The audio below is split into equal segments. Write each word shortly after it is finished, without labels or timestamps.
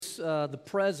the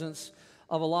presence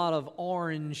of a lot of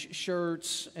orange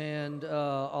shirts and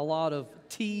a lot of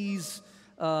tees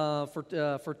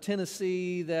for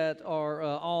Tennessee that are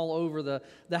all over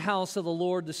the house of the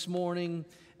Lord this morning.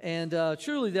 And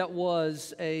truly that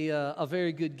was a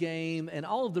very good game, and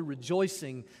all of the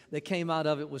rejoicing that came out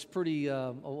of it was pretty,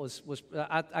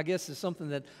 I guess is something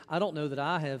that I don't know that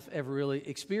I have ever really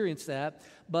experienced that.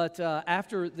 But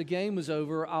after the game was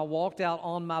over, I walked out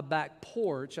on my back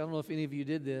porch. I don't know if any of you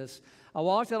did this. I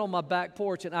walked out on my back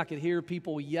porch and I could hear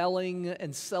people yelling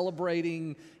and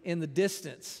celebrating in the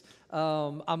distance.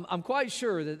 I'm quite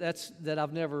sure that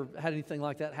I've never had anything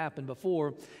like that happen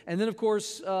before. And then, of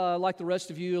course, like the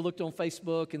rest of you, I looked on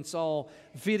Facebook and saw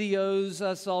videos.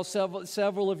 I saw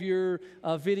several of your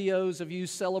videos of you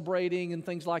celebrating and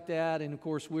things like that. And, of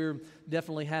course, we're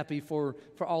definitely happy for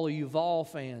all of you Vol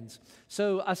fans.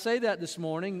 So I say that this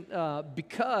morning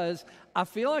because I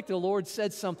feel like the Lord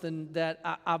said something that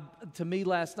to me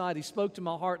last night. He spoke to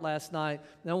my heart last night,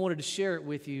 and I wanted to share it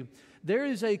with you. There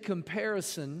is a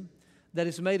comparison that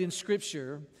is made in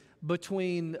Scripture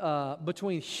between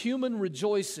human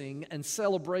rejoicing and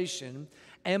celebration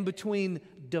and between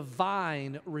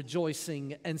divine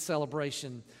rejoicing and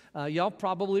celebration. Y'all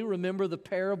probably remember the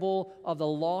parable of the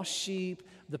lost sheep,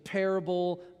 the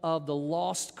parable of the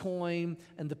lost coin,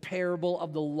 and the parable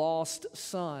of the lost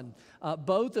son.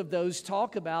 Both of those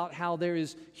talk about how there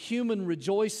is human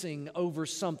rejoicing over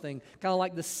something, kind of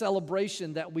like the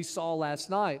celebration that we saw last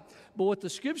night. But what the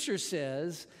Scripture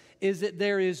says is that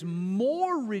there is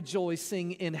more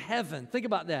rejoicing in heaven. Think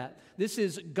about that. This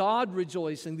is God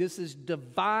rejoicing. This is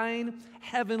divine,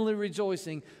 heavenly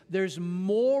rejoicing. There's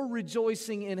more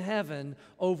rejoicing in heaven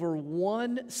over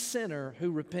one sinner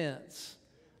who repents.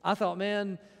 I thought,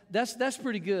 man, that's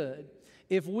pretty good.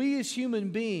 If we as human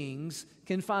beings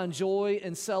can find joy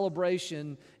and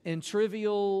celebration in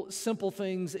trivial, simple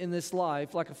things in this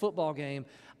life, like a football game,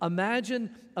 imagine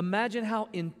how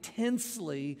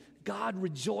intensely God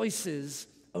rejoices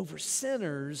over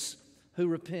sinners who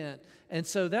repent. And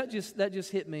so that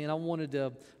just hit me, and I wanted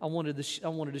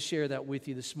to share that with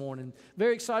you this morning.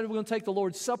 Very excited. We're going to take the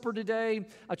Lord's Supper today.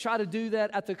 I try to do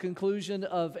that at the conclusion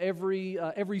of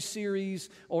every series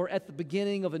or at the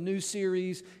beginning of a new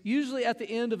series, usually at the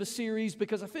end of a series,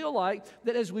 because I feel like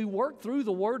that as we work through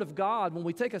the Word of God, when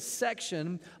we take a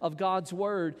section of God's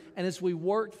Word, and as we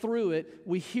work through it,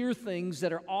 we hear things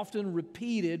that are often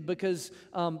repeated because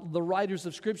the writers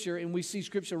of Scripture, and we see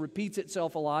Scripture repeats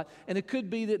itself a lot, and it could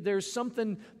be that there's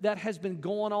something that has been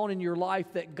going on in your life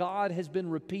that God has been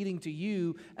repeating to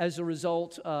you as a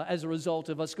result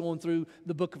of us going through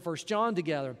the book of 1 John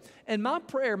together. And my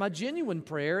prayer, my genuine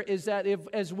prayer, is that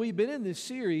as we've been in this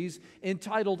series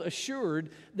entitled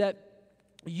Assured, that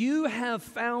you have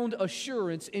found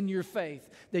assurance in your faith,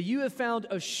 that you have found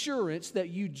assurance that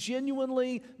you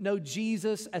genuinely know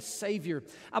Jesus as Savior.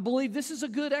 I believe this is a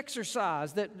good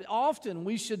exercise, that often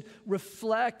we should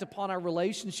reflect upon our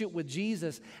relationship with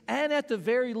Jesus and at the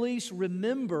very least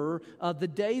remember the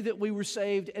day that we were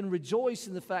saved and rejoice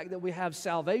in the fact that we have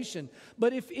salvation.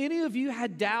 But if any of you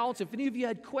had doubts, if any of you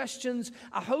had questions,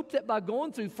 I hope that by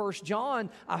going through 1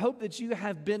 John, I hope that you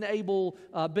have been able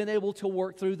to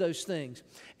work through those things.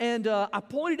 And I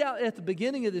pointed out at the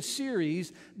beginning of this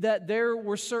series that there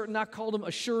were certain, I call them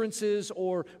assurances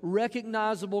or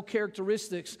recognizable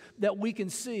characteristics that we can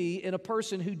see in a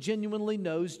person who genuinely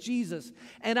knows Jesus.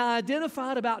 And I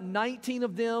identified about 19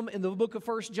 of them in the book of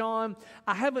 1 John.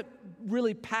 I haven't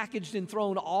really packaged and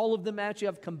thrown all of them at you.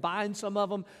 I've combined some of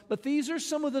them. But these are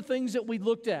some of the things that we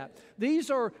looked at. These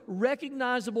are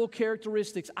recognizable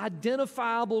characteristics,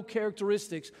 identifiable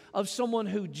characteristics of someone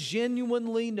who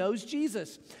genuinely knows Jesus.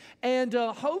 And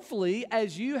hopefully,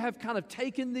 as you have kind of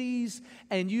taken these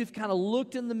and you've kind of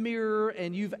looked in the mirror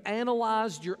and you've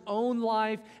analyzed your own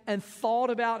life and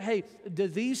thought about, hey, do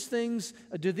these things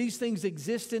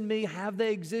exist in me? Have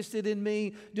they existed in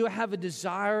me? Do I have a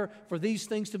desire for these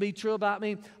things to be true about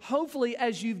me? Hopefully,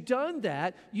 as you've done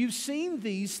that, you've seen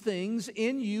these things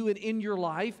in you and in your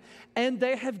life, and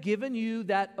they have given you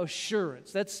that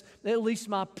assurance. That's at least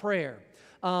my prayer.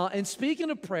 And speaking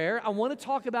of prayer, I want to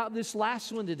talk about this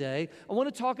last one today. I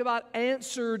want to talk about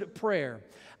answered prayer.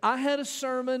 I had a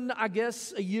sermon, I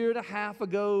guess, a year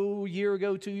ago,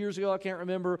 2 years ago, I can't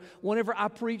remember, whenever I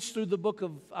preached through the book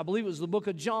of, I believe it was the book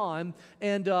of John,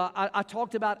 and I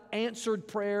talked about answered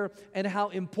prayer and how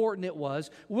important it was.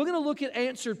 We're going to look at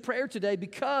answered prayer today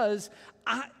because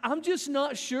I'm just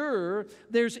not sure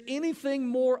there's anything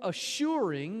more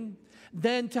assuring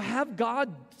than to have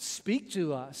God speak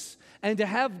to us and to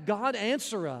have God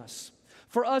answer us.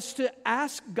 for us to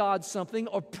ask God something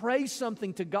or pray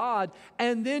something to God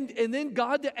and then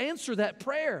God to answer that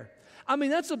prayer. I mean,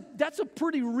 that's a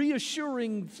pretty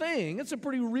reassuring thing. It's a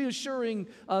pretty reassuring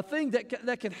thing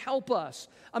that can help us.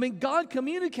 I mean, God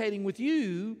communicating with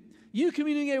you, you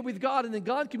communicating with God, and then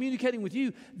God communicating with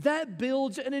you, that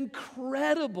builds an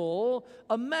incredible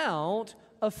amount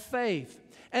of faith.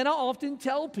 And I often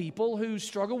tell people who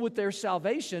struggle with their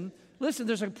salvation, listen,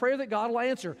 there's a prayer that God will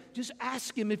answer. Just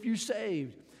ask Him if you're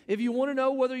saved. If you want to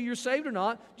know whether you're saved or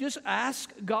not, just ask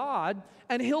God,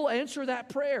 and He'll answer that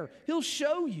prayer. He'll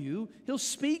show you, He'll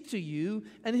speak to you,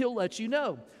 and He'll let you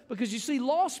know. Because you see,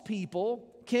 lost people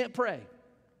can't pray.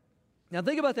 Now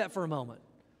think about that for a moment.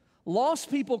 Lost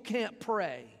people can't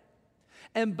pray.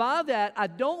 And by that, I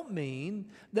don't mean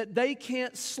that they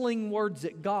can't sling words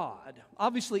at God.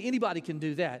 Obviously, anybody can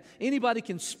do that. Anybody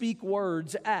can speak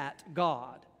words at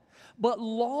God. But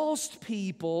lost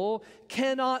people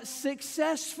cannot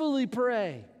successfully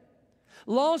pray.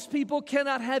 Lost people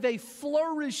cannot have a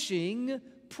flourishing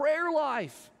prayer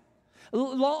life.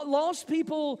 Lost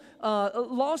people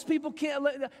can't,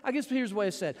 I guess here's the way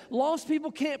I said, lost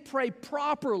people can't pray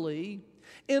properly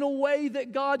in a way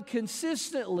that God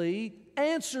consistently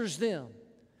answers them.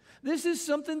 This is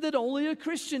something that only a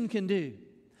Christian can do.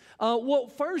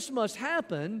 What first must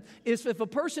happen is if a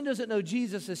person doesn't know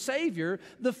Jesus as Savior,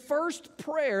 the first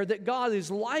prayer that God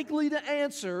is likely to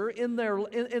answer in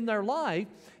their life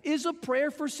is a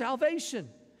prayer for salvation,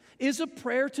 is a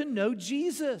prayer to know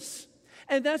Jesus.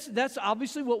 And that's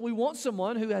obviously what we want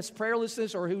someone who has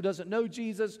prayerlessness or who doesn't know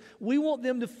Jesus. We want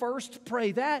them to first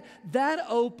pray that. That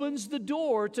opens the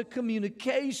door to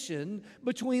communication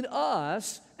between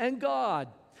us and God.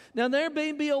 Now, there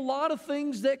may be a lot of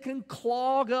things that can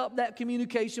clog up that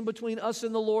communication between us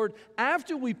and the Lord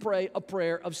after we pray a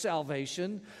prayer of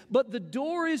salvation, but the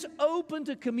door is open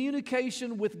to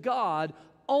communication with God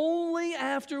only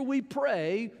after we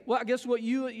pray, well, I guess what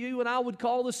you and I would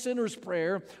call the sinner's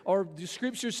prayer, or the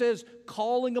Scripture says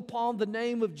calling upon the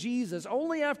name of Jesus.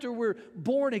 Only after we're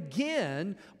born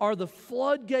again are the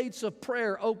floodgates of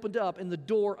prayer opened up and the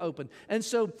door open. And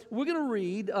so we're going to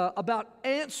read about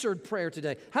answered prayer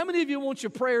today. How many of you want your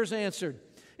prayers answered?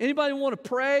 Anybody want to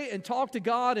pray and talk to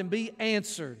God and be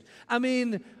answered? I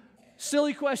mean,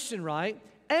 silly question, right?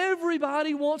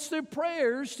 Everybody wants their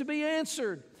prayers to be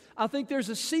answered. I think there's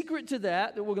a secret to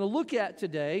that we're going to look at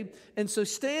today. And so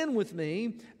stand with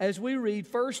me as we read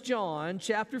 1 John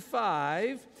chapter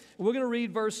 5. We're going to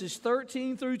read verses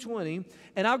 13 through 20.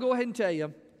 And I'll go ahead and tell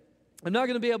you, I'm not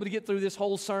going to be able to get through this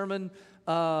whole sermon.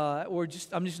 I'm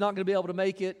just not going to be able to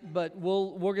make it. But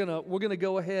we're going to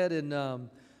go ahead and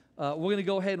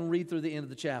read through the end of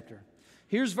the chapter.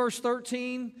 Here's verse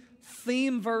 13,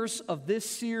 theme verse of this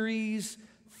series.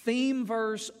 Theme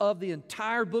verse of the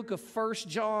entire book of 1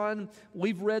 John.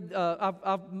 We've read,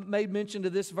 I've made mention to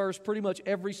this verse pretty much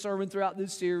every sermon throughout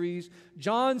this series.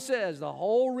 John says the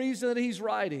whole reason that he's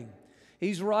writing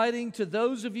to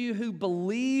those of you who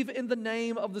believe in the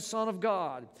name of the Son of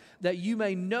God, that you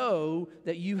may know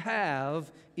that you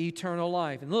have eternal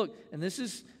life. And look, and this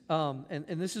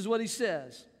is what he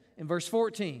says in verse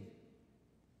 14.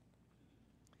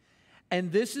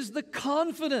 And this is the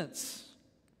confidence.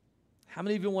 How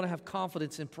many of you want to have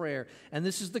confidence in prayer? And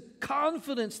this is the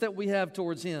confidence that we have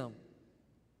towards Him.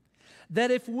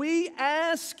 That if we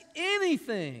ask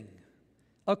anything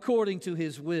according to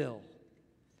His will,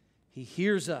 He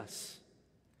hears us.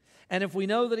 And if we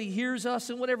know that He hears us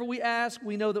in whatever we ask,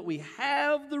 we know that we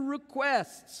have the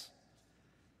requests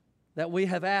that we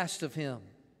have asked of Him.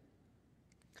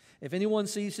 If anyone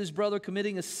sees his brother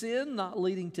committing a sin not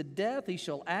leading to death, he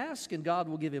shall ask, and God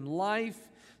will give him life.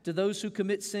 To those who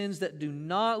commit sins that do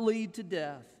not lead to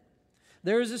death.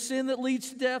 There is a sin that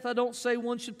leads to death. I don't say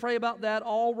one should pray about that.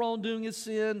 All wrongdoing is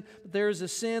sin. But there is a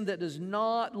sin that does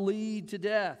not lead to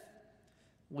death.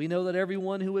 We know that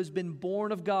everyone who has been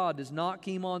born of God does not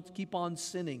keep on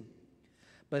sinning.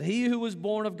 But he who is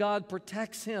born of God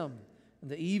protects him, and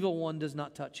the evil one does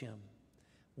not touch him.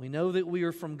 We know that we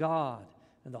are from God,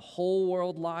 and the whole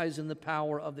world lies in the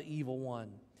power of the evil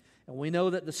one. And we know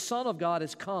that the Son of God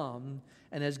has come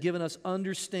and has given us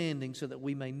understanding so that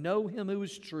we may know Him who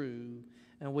is true,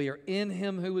 and we are in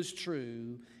Him who is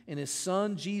true, in His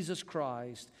Son Jesus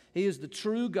Christ. He is the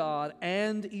true God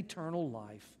and eternal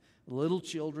life. Little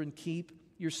children, keep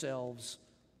yourselves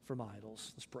from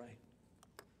idols. Let's pray.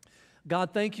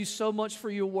 God, thank you so much for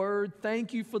your word.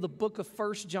 Thank you for the book of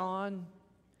 1 John.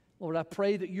 Lord, I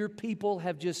pray that your people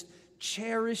have just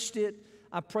cherished it.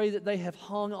 I pray that they have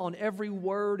hung on every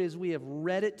word as we have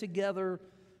read it together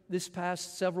this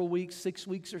past several weeks, 6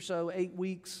 weeks or so, 8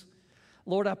 weeks.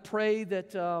 Lord, I pray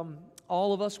that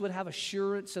all of us would have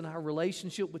assurance in our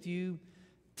relationship with you.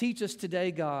 Teach us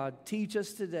today, God. Teach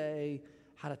us today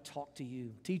how to talk to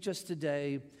you. Teach us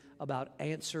today about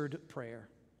answered prayer.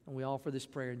 And we offer this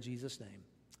prayer in Jesus' name.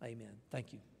 Amen.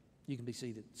 Thank you. You can be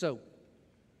seated. So,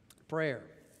 prayer.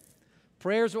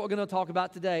 Prayer is what we're going to talk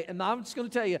about today. And I'm just going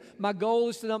to tell you, my goal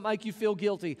is to not make you feel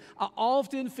guilty. I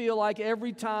often feel like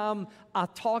every time I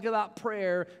talk about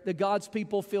prayer that God's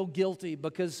people feel guilty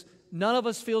because none of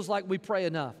us feels like we pray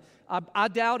enough. I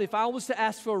doubt if I was to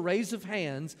ask for a raise of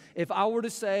hands, if I were to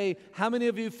say, how many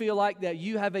of you feel like that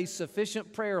you have a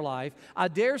sufficient prayer life, I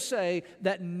dare say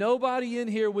that nobody in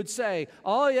here would say,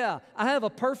 oh yeah, I have a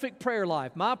perfect prayer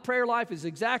life. My prayer life is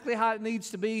exactly how it needs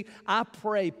to be. I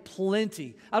pray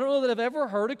plenty. I don't know that I've ever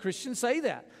heard a Christian say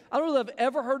that. I don't know that I've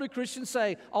ever heard a Christian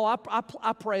say, oh,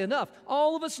 I pray enough.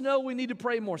 All of us know we need to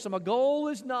pray more. So my goal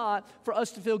is not for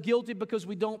us to feel guilty because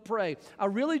we don't pray. I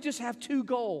really just have two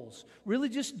goals, really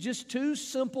just two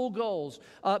simple goals.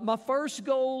 My first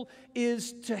goal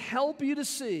is to help you to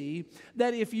see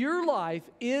that if your life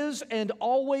is and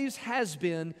always has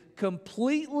been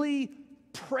completely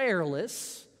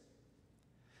prayerless,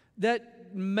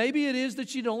 that maybe it is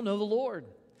that you don't know the Lord.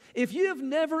 If you have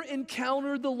never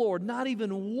encountered the Lord, not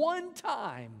even one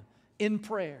time in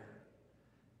prayer,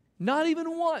 not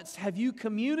even once have you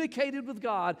communicated with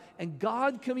God and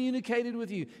God communicated with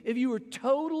you, if you were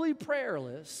totally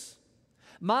prayerless,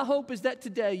 my hope is that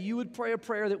today you would pray a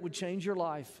prayer that would change your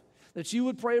life, that you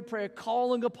would pray a prayer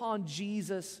calling upon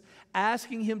Jesus,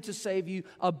 asking Him to save you,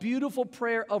 a beautiful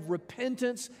prayer of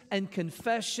repentance and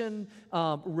confession,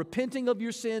 repenting of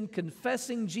your sin,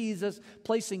 confessing Jesus,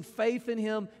 placing faith in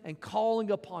Him, and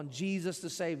calling upon Jesus to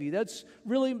save you. That's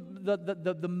really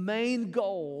the main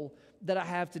goal that I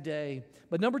have today.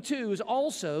 But number two is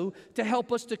also to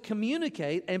help us to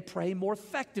communicate and pray more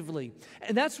effectively.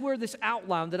 And that's where this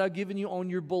outline that I've given you on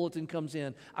your bulletin comes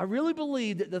in. I really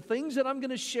believe that the things that I'm going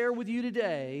to share with you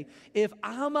today, if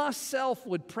I myself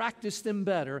would practice them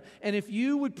better, and if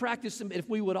you would practice them, if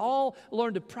we would all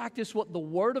learn to practice what the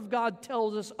Word of God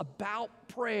tells us about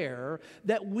prayer,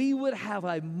 that we would have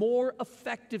a more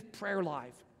effective prayer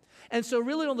life. And so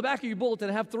really on the back of your bulletin,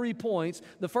 I have 3 points.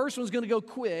 The first one's going to go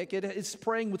quick. It's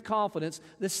praying with confidence.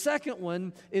 The second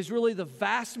one is really the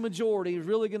vast majority, is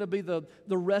really going to be the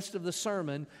rest of the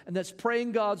sermon, and that's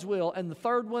praying God's will. And the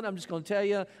third one, I'm just going to tell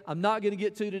you, I'm not going to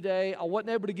get to today. I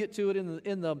wasn't able to get to it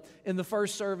in the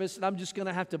first service, and I'm just going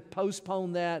to have to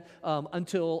postpone that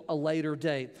until a later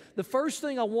date. The first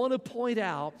thing I want to point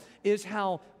out is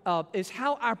how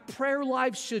our prayer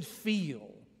life should feel.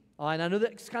 And I know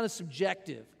that's kind of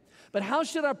subjective. But how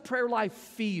should our prayer life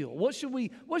feel? What should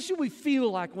we feel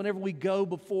like whenever we go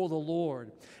before the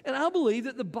Lord? And I believe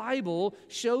that the Bible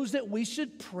shows that we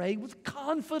should pray with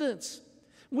confidence.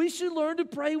 We should learn to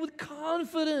pray with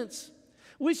confidence.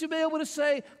 We should be able to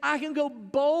say, I can go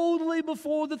boldly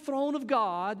before the throne of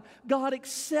God. God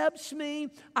accepts me.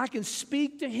 I can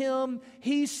speak to Him.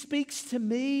 He speaks to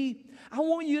me. I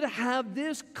want you to have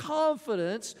this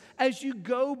confidence as you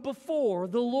go before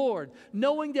the Lord,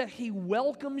 knowing that He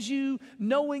welcomes you,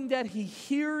 knowing that He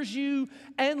hears you,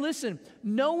 and listen,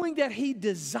 knowing that He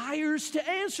desires to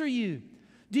answer you.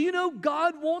 Do you know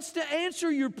God wants to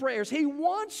answer your prayers? He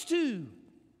wants to.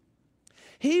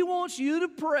 He wants you to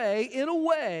pray in a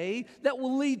way that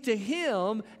will lead to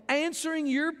Him answering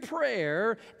your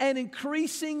prayer and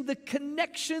increasing the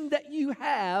connection that you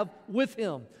have with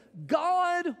Him.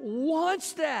 God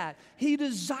wants that. He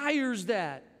desires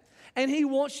that. And He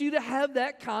wants you to have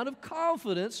that kind of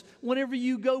confidence whenever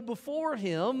you go before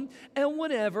Him and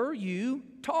whenever you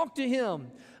talk to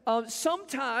Him.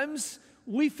 Sometimes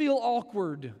we feel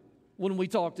awkward when we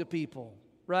talk to people,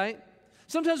 right?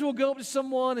 Sometimes we'll go up to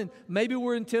someone and maybe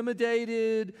we're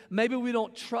intimidated, maybe we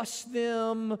don't trust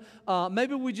them,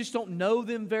 maybe we just don't know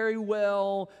them very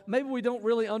well, maybe we don't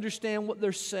really understand what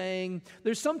they're saying.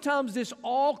 There's sometimes this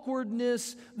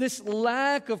awkwardness, this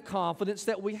lack of confidence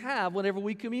that we have whenever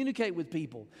we communicate with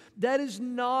people. That is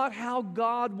not how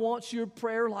God wants your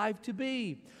prayer life to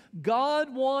be.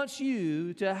 God wants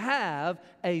you to have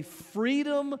a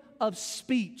freedom of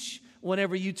speech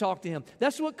whenever you talk to Him.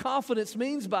 That's what confidence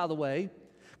means, by the way.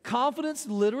 Confidence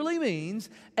literally means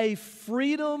a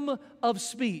freedom of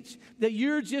speech, that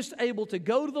you're just able to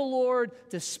go to the Lord,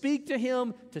 to speak to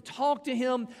Him, to talk to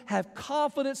Him, have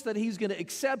confidence that He's going to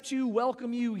accept you,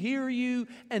 welcome you, hear you,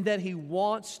 and that He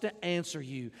wants to answer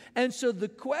you. And so the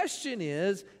question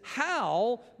is,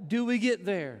 how do we get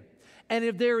there? And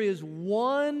if there is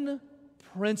one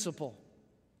principle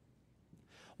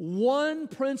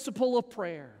of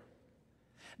prayer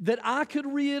that I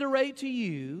could reiterate to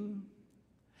you,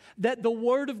 that the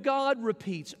Word of God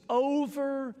repeats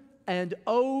over and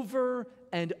over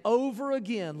and over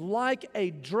again, like a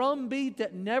drumbeat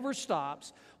that never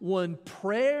stops, when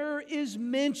prayer is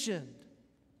mentioned,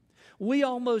 we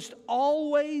almost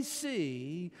always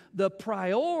see the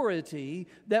priority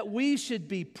that we should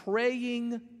be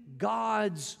praying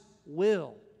God's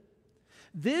will.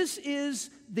 This is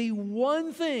the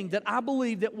one thing that I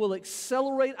believe that will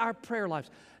accelerate our prayer lives.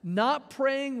 Not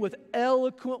praying with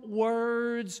eloquent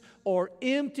words or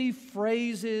empty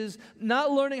phrases, not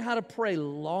learning how to pray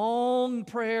long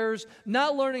prayers,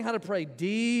 not learning how to pray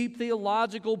deep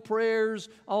theological prayers,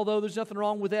 although there's nothing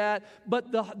wrong with that.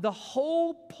 But the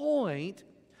whole point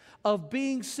of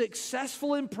being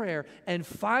successful in prayer and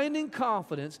finding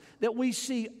confidence that we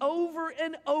see over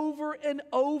and over and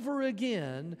over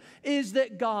again is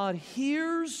that God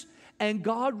hears and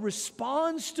God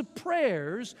responds to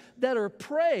prayers that are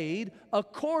prayed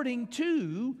according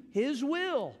to His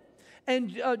will.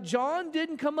 And John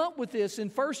didn't come up with this in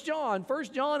 1 John. 1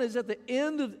 John is at the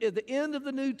end of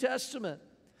the New Testament.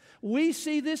 We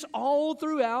see this all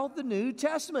throughout the New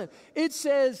Testament. It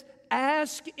says,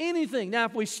 ask anything. Now,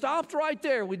 if we stopped right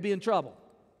there, we'd be in trouble.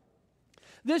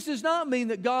 This does not mean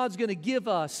that God's going to give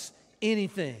us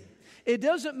anything. It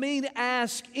doesn't mean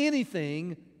ask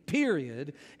anything,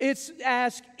 period. It's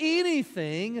ask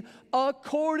anything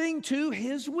according to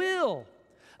His will,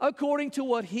 according to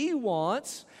what He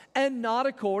wants, and not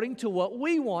according to what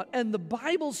we want. And the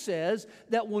Bible says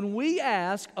that when we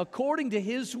ask according to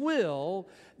His will,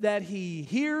 that He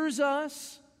hears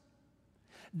us,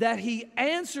 that He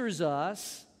answers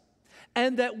us,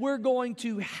 and that we're going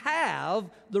to have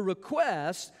the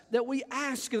request that we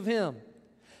ask of Him.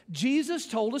 Jesus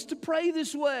told us to pray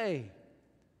this way.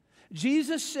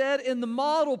 Jesus said in the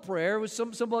model prayer, which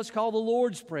some of us call the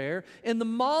Lord's Prayer, in the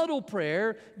model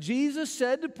prayer, Jesus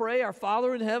said to pray, Our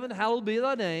Father in heaven, hallowed be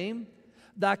Thy name.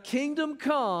 Thy kingdom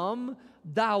come,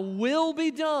 Thy will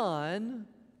be done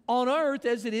on earth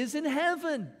as it is in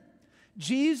heaven.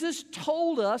 Jesus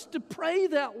told us to pray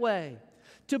that way,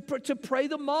 to pray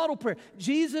the model prayer.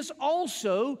 Jesus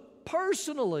also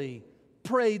personally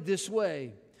prayed this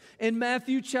way. In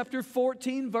Matthew chapter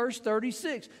 14, verse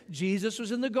 36, Jesus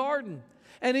was in the garden,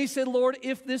 and He said, Lord,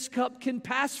 if this cup can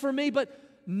pass from me, but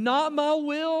not my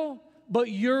will,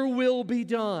 but Your will be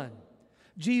done.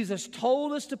 Jesus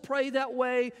told us to pray that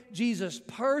way. Jesus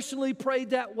personally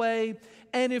prayed that way.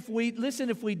 And if we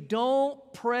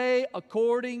don't pray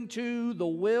according to the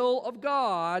will of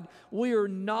God, we are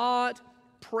not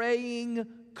praying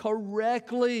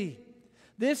correctly.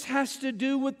 This has to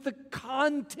do with the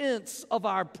contents of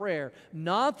our prayer,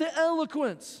 not the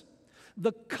eloquence.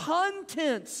 The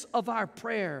contents of our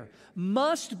prayer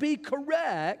must be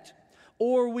correct,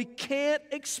 or we can't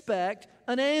expect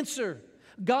an answer.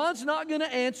 God's not going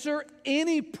to answer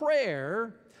any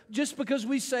prayer just because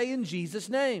we say in Jesus'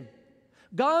 name.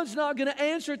 God's not going to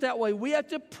answer it that way. We have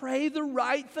to pray the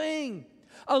right thing.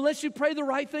 Unless you pray the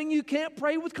right thing, you can't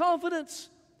pray with confidence.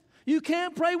 You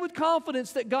can't pray with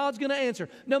confidence that God's going to answer.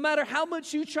 No matter how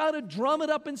much you try to drum it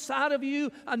up inside of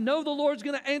you, I know the Lord's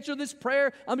going to answer this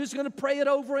prayer. I'm just going to pray it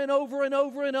over and over and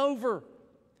over and over.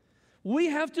 We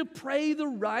have to pray the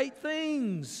right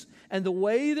things. And the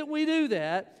way that we do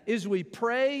that is we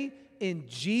pray in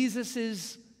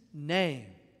Jesus' name.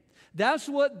 That's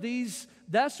what these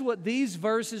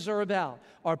verses are about,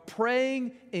 are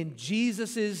praying in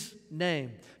Jesus'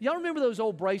 name. Y'all remember those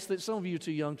old bracelets? Some of you are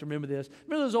too young to remember this.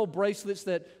 Remember those old bracelets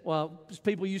that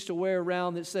people used to wear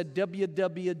around that said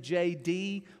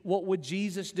WWJD, what would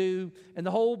Jesus do? And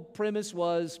the whole premise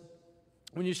was,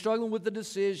 when you're struggling with the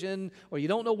decision or you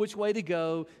don't know which way to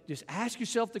go, just ask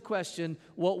yourself the question,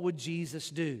 what would Jesus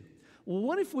do? Well,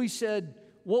 what if we said,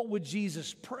 what would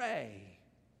Jesus pray?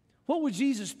 What would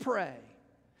Jesus pray?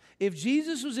 If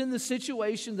Jesus was in the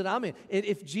situation that I'm in,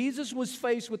 if Jesus was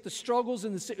faced with the struggles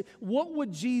in the, what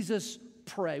would Jesus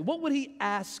pray? What would He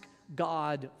ask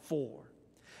God for?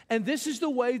 And this is the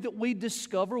way that we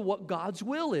discover what God's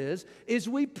will is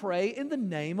we pray in the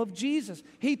name of Jesus.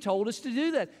 He told us to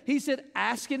do that. He said,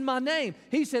 ask in my name.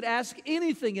 He said, ask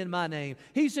anything in my name.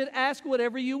 He said, ask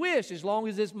whatever you wish, as long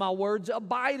as my words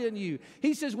abide in you.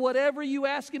 He says, whatever you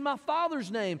ask in my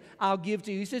Father's name, I'll give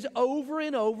to you. He says, over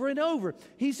and over and over.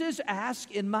 He says,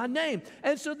 ask in my name.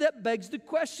 And so that begs the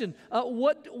question,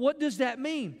 what does that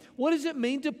mean? What does it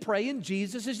mean to pray in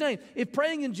Jesus' name? If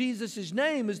praying in Jesus'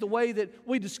 name is the way that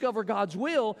we discover God's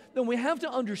will, then we have to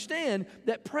understand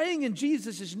that praying in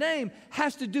Jesus' name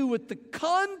has to do with the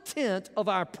content of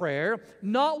our prayer,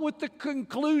 not with the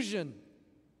conclusion.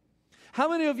 How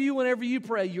many of you, whenever you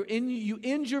pray, you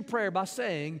end your prayer by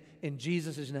saying, in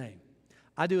Jesus' name?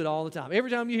 I do it all the time. Every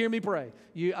time you hear me pray,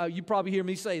 you probably hear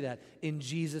me say that, in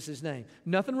Jesus' name.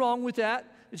 Nothing wrong with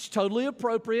that. It's totally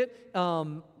appropriate.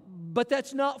 But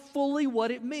that's not fully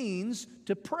what it means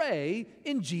to pray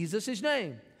in Jesus'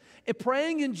 name.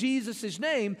 Praying in Jesus'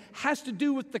 name has to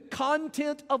do with the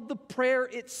content of the prayer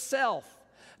itself,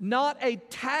 not a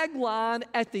tagline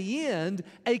at the end,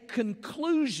 a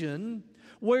conclusion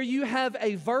where you have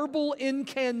a verbal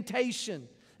incantation.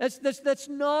 That's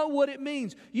not what it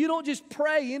means. You don't just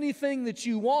pray anything that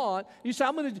you want. You say,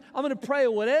 I'm gonna pray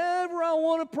whatever I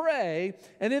want to pray,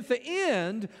 and at the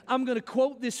end, I'm going to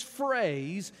quote this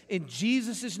phrase in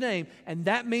Jesus' name, and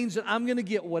that means that I'm going to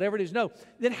get whatever it is. No,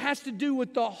 it has to do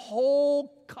with the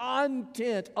whole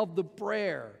content of the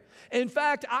prayer. In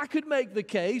fact, I could make the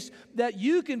case that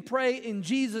you can pray in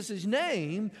Jesus'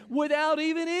 name without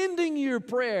even ending your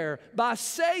prayer by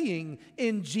saying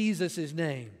in Jesus'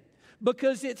 name,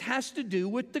 because it has to do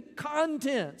with the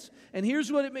contents. And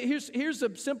here's what it means. Here's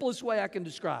the simplest way I can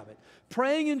describe it.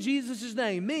 Praying in Jesus'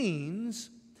 name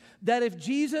means that if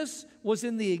Jesus was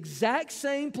in the exact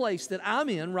same place that I'm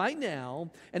in right now,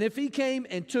 and if He came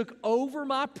and took over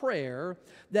my prayer,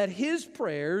 that His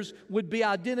prayers would be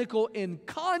identical in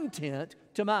content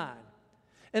to mine.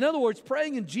 In other words,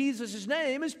 praying in Jesus'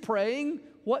 name is praying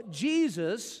what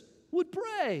Jesus would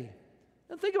pray.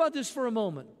 Now think about this for a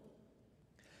moment.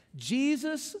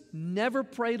 Jesus never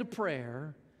prayed a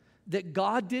prayer that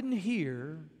God didn't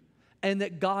hear and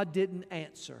that God didn't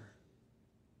answer.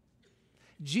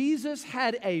 Jesus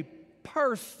had a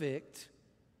perfect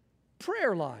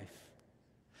prayer life.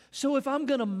 So if I'm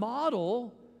going to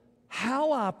model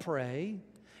how I pray,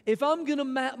 if I'm going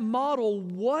to model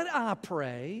what I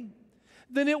pray,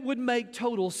 then it would make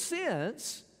total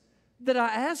sense that I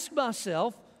ask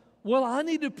myself, well, I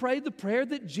need to pray the prayer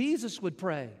that Jesus would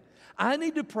pray. I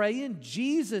need to pray in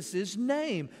Jesus'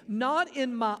 name, not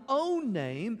in my own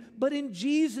name, but in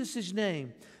Jesus'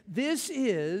 name. This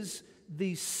is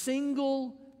the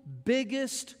single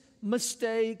biggest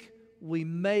mistake we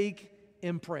make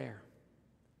in prayer.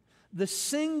 The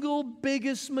single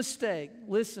biggest mistake,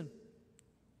 listen,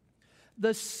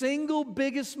 the single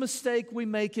biggest mistake we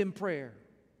make in prayer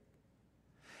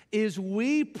is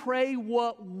we pray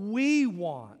what we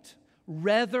want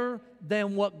rather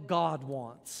than what God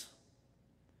wants.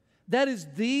 That is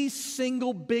the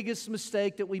single biggest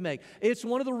mistake that we make. It's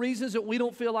one of the reasons that we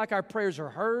don't feel like our prayers are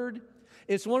heard.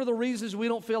 It's one of the reasons we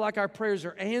don't feel like our prayers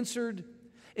are answered.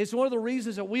 It's one of the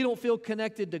reasons that we don't feel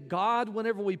connected to God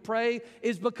whenever we pray,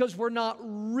 is because we're not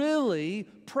really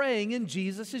praying in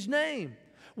Jesus' name.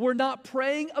 We're not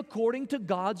praying according to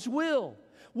God's will.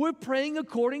 We're praying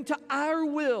according to our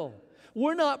will.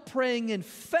 We're not praying in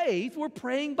faith, we're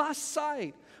praying by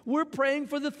sight. We're praying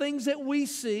for the things that we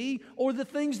see or the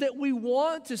things that we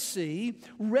want to see,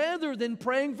 rather than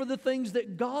praying for the things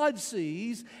that God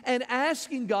sees and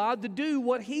asking God to do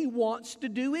what He wants to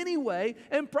do anyway,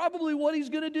 and probably what He's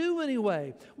going to do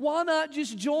anyway. Why not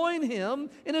just join Him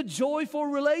in a joyful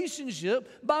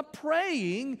relationship by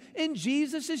praying in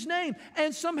Jesus' name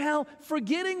and somehow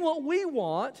forgetting what we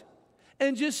want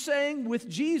and just saying with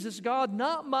Jesus, God,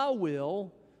 not my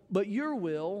will, but your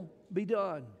will be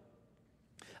done.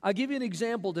 I'll give you an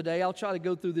example today. I'll try to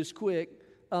go through this quick.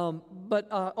 But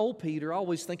old Peter, I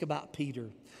always think about Peter.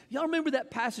 Y'all remember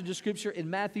that passage of Scripture in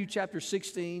Matthew chapter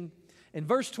 16? In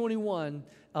verse 21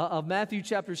 of Matthew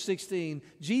chapter 16,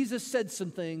 Jesus said some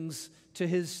things to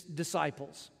His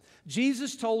disciples.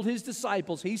 Jesus told His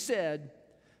disciples, He said,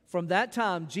 from that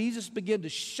time, Jesus began to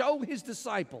show His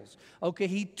disciples,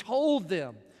 He told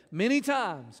them many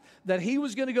times that He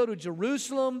was going to go to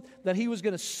Jerusalem, that He was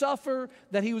going to suffer,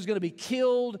 that He was going to be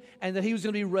killed, and that He was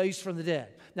going to be raised from the dead.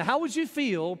 Now, how would you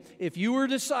feel if you were a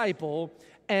disciple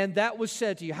and that was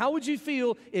said to you? How would you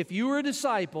feel if you were a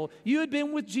disciple? You had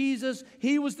been with Jesus.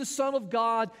 He was the Son of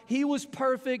God. He was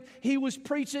perfect. He was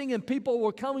preaching, and people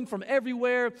were coming from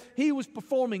everywhere. He was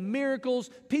performing miracles.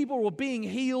 People were being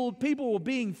healed. People were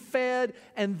being fed.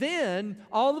 And then,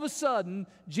 all of a sudden,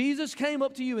 Jesus came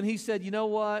up to you and He said, you know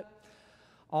what?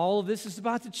 All of this is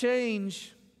about to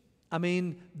change. I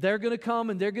mean, they're going to come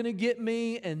and they're going to get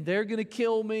me and they're going to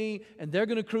kill me and they're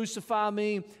going to crucify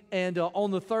me, and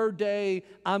on the third day,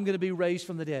 I'm going to be raised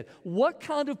from the dead. What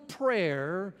kind of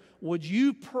prayer would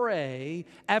you pray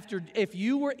if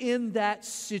you were in that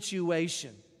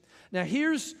situation? Now,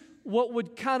 here's what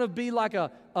would kind of be like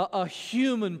a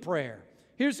human prayer.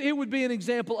 It would be an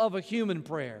example of a human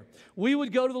prayer. We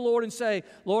would go to the Lord and say,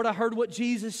 Lord, I heard what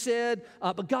Jesus said,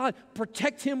 but God,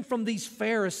 protect him from these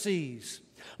Pharisees.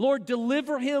 Lord,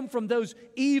 deliver him from those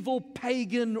evil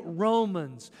pagan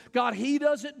Romans. God, he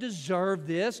doesn't deserve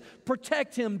this.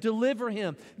 Protect him, deliver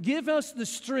him. Give us the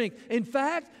strength. In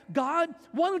fact, God,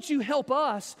 why don't you help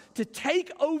us to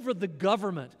take over the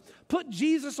government? Put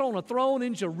Jesus on a throne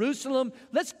in Jerusalem.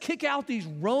 Let's kick out these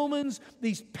Romans,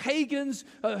 these pagans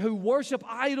who worship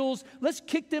idols. Let's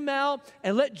kick them out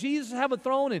and let Jesus have a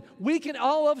throne. And we can,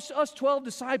 all of us 12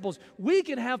 disciples, we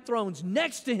can have thrones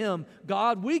next to him,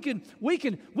 God. We can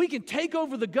take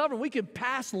over the government. We can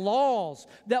pass laws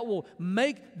that will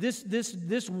make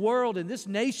this world and this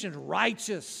nation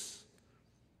righteous.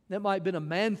 That might have been a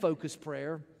man-focused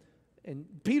prayer. And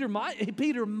Peter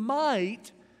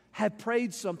might have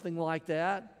prayed something like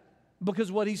that, because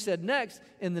what he said next,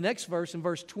 in the next verse, in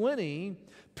verse 20,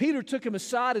 Peter took him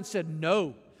aside and said,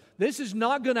 no, this is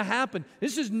not going to happen.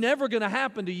 This is never going to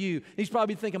happen to you. He's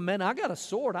probably thinking, man, I got a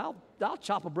sword. I'll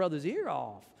chop a brother's ear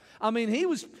off. I mean, he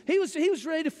was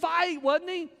ready to fight, wasn't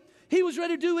he? He was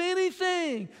ready to do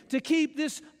anything to keep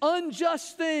this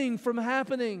unjust thing from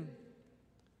happening.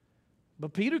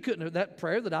 But Peter couldn't have, that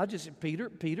prayer that I just said, Peter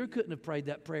couldn't have prayed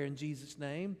that prayer in Jesus'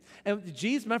 name. And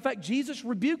matter of fact, Jesus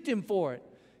rebuked him for it.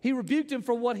 He rebuked him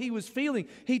for what he was feeling.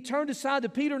 He turned aside to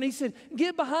Peter and he said,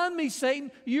 get behind me,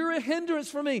 Satan. You're a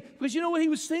hindrance for me. Because you know what he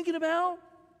was thinking about?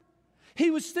 He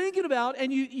was thinking about,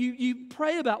 and you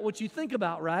pray about what you think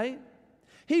about, right?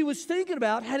 He was thinking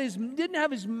about, didn't have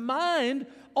his mind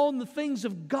on the things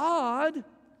of God.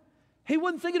 He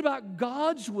wasn't thinking about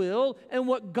God's will and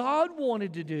what God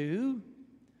wanted to do.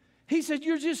 He said,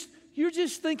 you're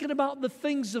just thinking about the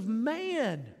things of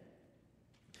man.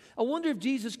 I wonder if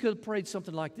Jesus could have prayed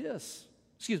something like this.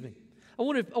 Excuse me. I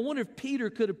wonder if Peter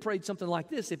could have prayed something like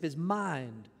this if his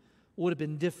mind would have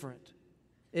been different.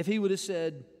 If he would have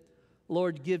said,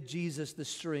 Lord, give Jesus the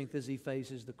strength as he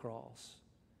faces the cross.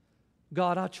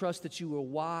 God, I trust that you are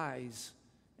wise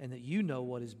and that you know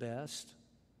what is best.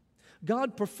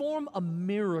 God, perform a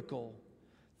miracle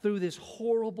through this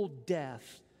horrible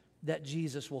death that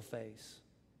Jesus will face.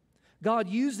 God,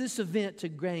 use this event to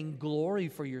gain glory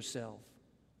for yourself.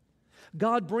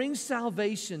 God, bring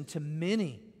salvation to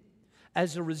many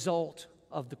as a result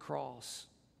of the cross.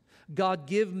 God,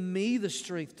 give me the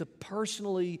strength to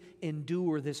personally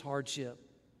endure this hardship.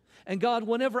 And God,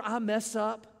 whenever I mess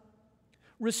up,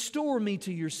 restore me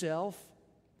to yourself.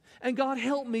 And God,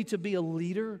 help me to be a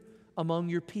leader among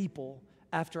your people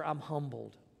after I'm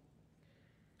humbled.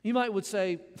 You would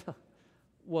say,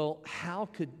 well, how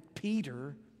could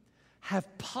Peter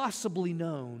have possibly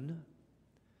known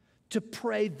to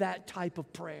pray that type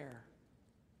of prayer?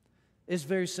 It's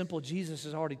very simple. Jesus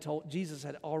had already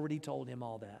told him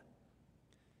all that.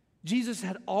 Jesus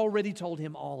had already told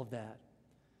him all of that.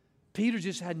 Peter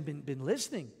just hadn't been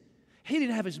listening. He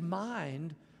didn't have his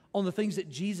mind on the things that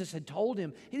Jesus had told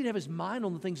him. He didn't have his mind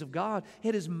on the things of God. He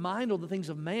had his mind on the things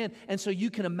of man. And so you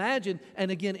can imagine, and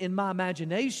again, in my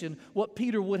imagination, what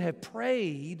Peter would have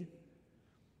prayed,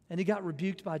 and he got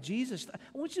rebuked by Jesus.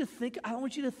 I want you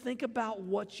to think about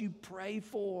what you pray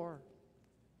for.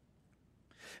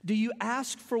 Do you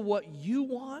ask for what you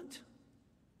want?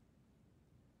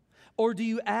 Or do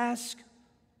you ask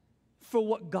for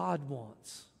what God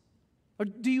wants? Or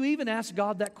do you even ask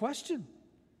God that question?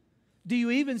 Do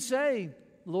you even say,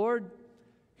 Lord,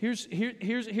 here's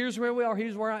where we are,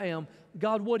 here's where I am.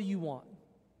 God, what do you want?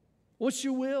 What's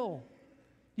your will?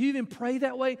 Do you even pray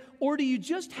that way? Or do you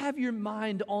just have your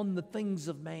mind on the things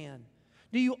of man?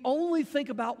 Do you only think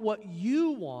about what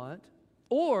you want?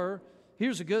 Or,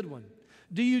 here's a good one,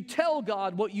 do you tell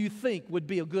God what you think would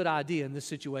be a good idea in this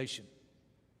situation?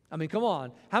 I mean, come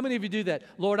on. How many of you do that?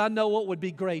 Lord, I know what would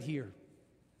be great here.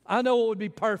 I know what would be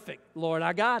perfect. Lord,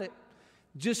 I got it.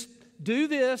 Just do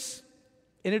this,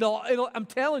 and I'm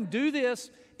telling, do this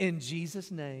in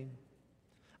Jesus' name.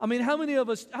 I mean, how many of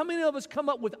us come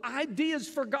up with ideas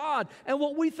for God and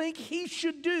what we think He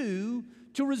should do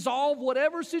to resolve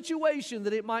whatever situation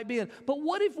that it might be in? But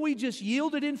what if we just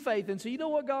yielded in faith and say, you know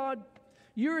what, God?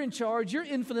 You're in charge. You're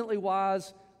infinitely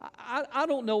wise. I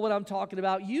don't know what I'm talking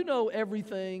about. You know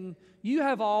everything. You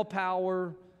have all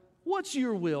power. What's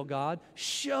your will, God?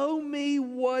 Show me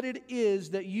what it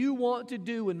is that you want to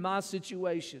do in my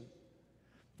situation.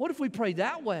 What if we prayed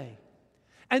that way?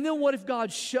 And then what if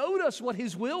God showed us what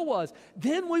His will was?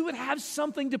 Then we would have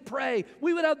something to pray.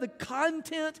 We would have the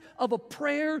content of a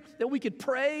prayer that we could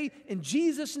pray in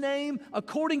Jesus' name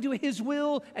according to His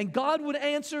will, and God would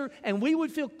answer, and we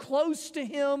would feel close to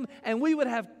Him, and we would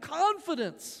have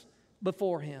confidence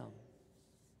before Him.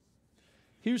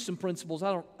 Here's some principles.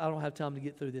 I don't have time to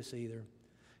get through this either.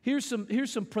 Here's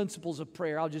some principles of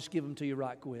prayer. I'll just give them to you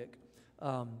right quick.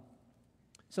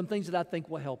 Some things that I think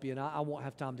will help you, and I won't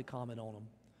have time to comment on them.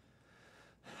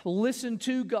 Listen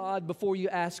to God before you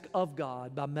ask of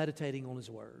God by meditating on His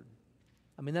Word.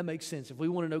 I mean, that makes sense. If we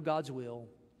want to know God's will,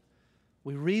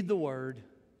 we read the Word,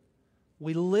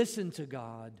 we listen to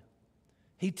God,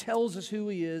 He tells us who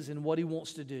He is and what He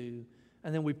wants to do,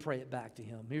 and then we pray it back to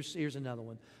Him. Here's another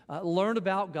one. Learn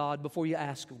about God before you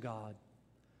ask of God.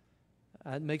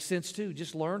 It makes sense too.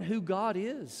 Just learn who God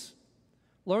is.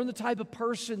 Learn the type of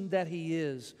person that He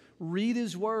is. Read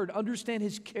His Word. Understand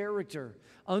His character.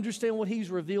 Understand what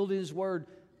He's revealed in His Word.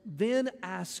 Then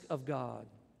ask of God.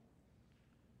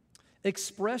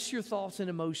 Express your thoughts and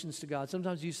emotions to God.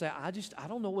 Sometimes you say, I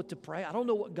don't know what to pray. I don't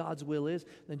know what God's will is.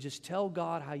 Then just tell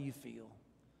God how you feel.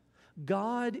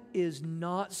 God is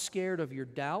not scared of your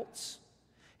doubts.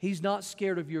 He's not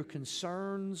scared of your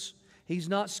concerns. He's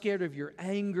not scared of your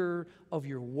anger, of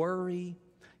your worry.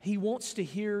 He wants to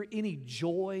hear any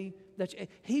joy that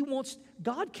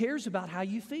God cares about how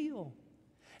you feel.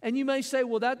 And you may say,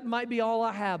 well, that might be all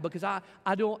I have because I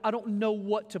don't know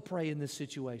what to pray in this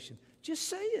situation. Just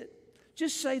say it.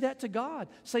 Just say that to God.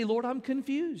 Say, Lord, I'm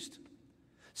confused.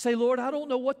 Say, Lord, I don't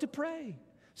know what to pray.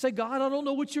 Say, God, I don't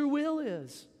know what your will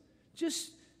is.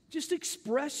 Just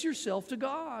express yourself to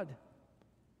God.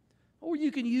 Or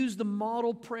you can use the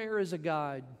model prayer as a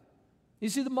guide. You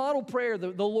see, the model prayer,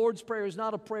 the Lord's Prayer, is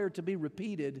not a prayer to be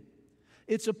repeated.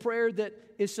 It's a prayer that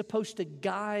is supposed to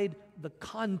guide the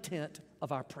content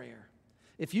of our prayer.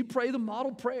 If you pray the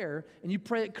model prayer and you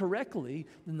pray it correctly,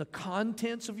 then the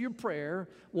contents of your prayer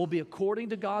will be according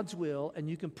to God's will, and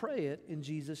you can pray it in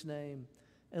Jesus' name.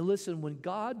 And listen, when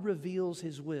God reveals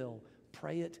His will,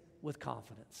 pray it with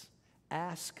confidence.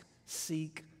 Ask,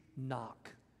 seek,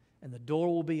 knock, and the door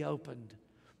will be opened,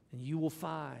 and you will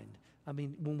find. I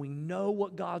mean, when we know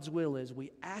what God's will is,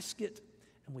 we ask it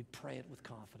and we pray it with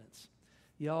confidence.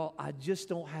 Y'all, I just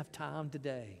don't have time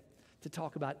today to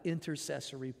talk about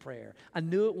intercessory prayer. I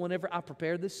knew it whenever I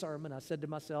prepared this sermon. I said to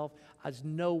myself, there's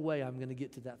no way I'm going to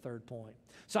get to that third point.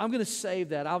 So I'm going to save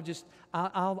that.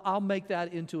 I'll make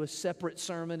that into a separate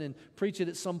sermon and preach it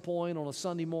at some point on a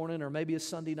Sunday morning or maybe a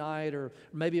Sunday night or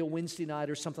maybe a Wednesday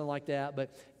night or something like that.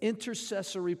 But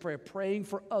intercessory prayer, praying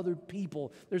for other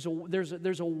people. There's a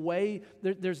way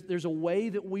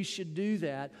that we should do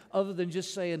that other than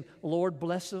just saying, Lord,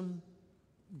 bless them.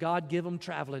 God, give them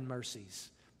traveling mercies.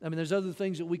 I mean, there's other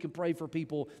things that we can pray for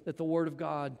people that the Word of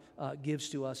God gives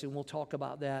to us, and we'll talk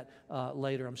about that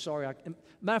later. I'm sorry.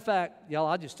 Matter of fact, y'all,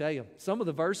 I'll just tell you, some of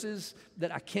the verses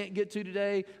that I can't get to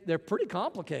today, they're pretty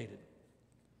complicated.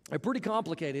 They're pretty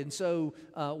complicated, and so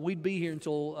we'd be here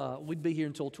until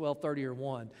 12:30 or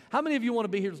 1. How many of you want to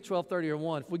be here till 12:30 or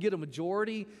 1? If we get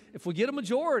a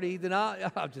majority, then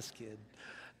I'm just kidding.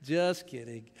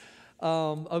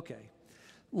 Okay.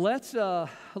 Let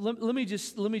me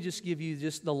just give you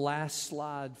just the last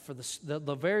slide for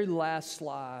the very last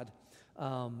slide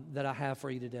that I have for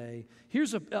you today.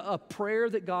 Here's a prayer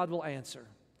that God will answer.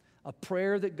 A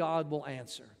prayer that God will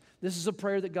answer. This is a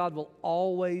prayer that God will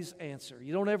always answer.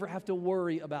 You don't ever have to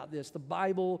worry about this. The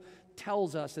Bible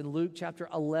tells us in Luke chapter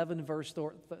 11, verse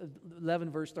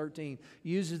 13,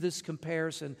 uses this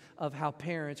comparison of how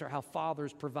parents or how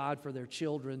fathers provide for their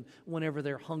children whenever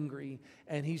they're hungry.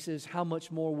 And he says, how much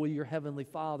more will your heavenly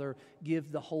Father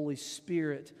give the Holy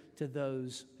Spirit to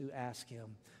those who ask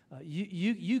Him?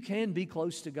 You can be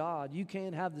close to God. You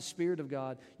can have the Spirit of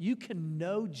God. You can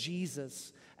know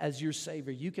Jesus as your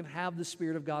Savior. You can have the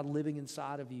Spirit of God living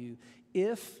inside of you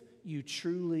if you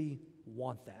truly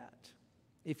want that.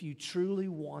 If you truly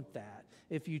want that,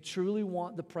 if you truly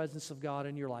want the presence of God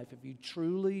in your life, if you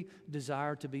truly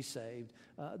desire to be saved,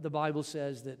 the Bible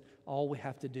says that all we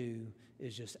have to do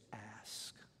is just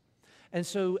ask. And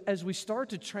so as we start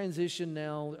to transition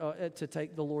now to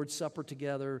take the Lord's Supper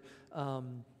together,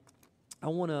 I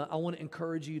want to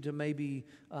encourage you to maybe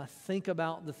think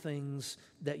about the things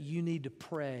that you need to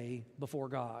pray before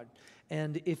God.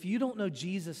 And if you don't know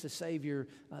Jesus as Savior,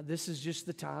 this is just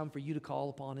the time for you to call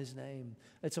upon His name.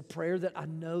 It's a prayer that I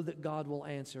know that God will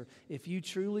answer. If you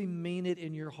truly mean it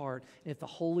in your heart, and if the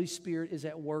Holy Spirit is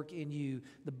at work in you,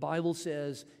 the Bible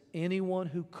says anyone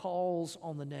who calls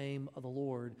on the name of the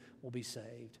Lord will be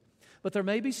saved. But there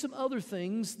may be some other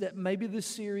things that maybe this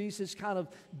series has kind of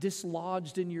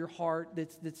dislodged in your heart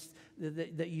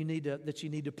that you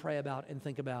need to pray about and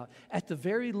think about. At the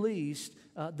very least,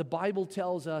 the Bible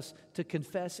tells us to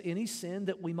confess any sin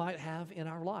that we might have in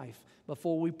our life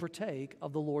before we partake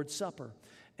of the Lord's Supper.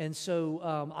 And so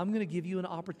I'm going to give you an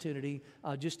opportunity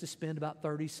just to spend about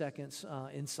 30 seconds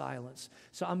in silence.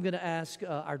 So I'm going to ask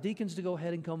our deacons to go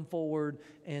ahead and come forward,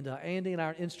 and Andy and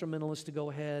our instrumentalists to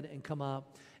go ahead and come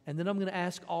up. And then I'm going to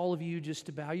ask all of you just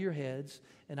to bow your heads,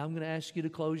 and I'm going to ask you to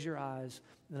close your eyes,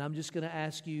 and I'm just going to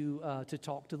ask you to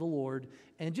talk to the Lord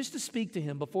and just to speak to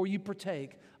Him before you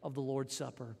partake of the Lord's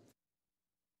Supper.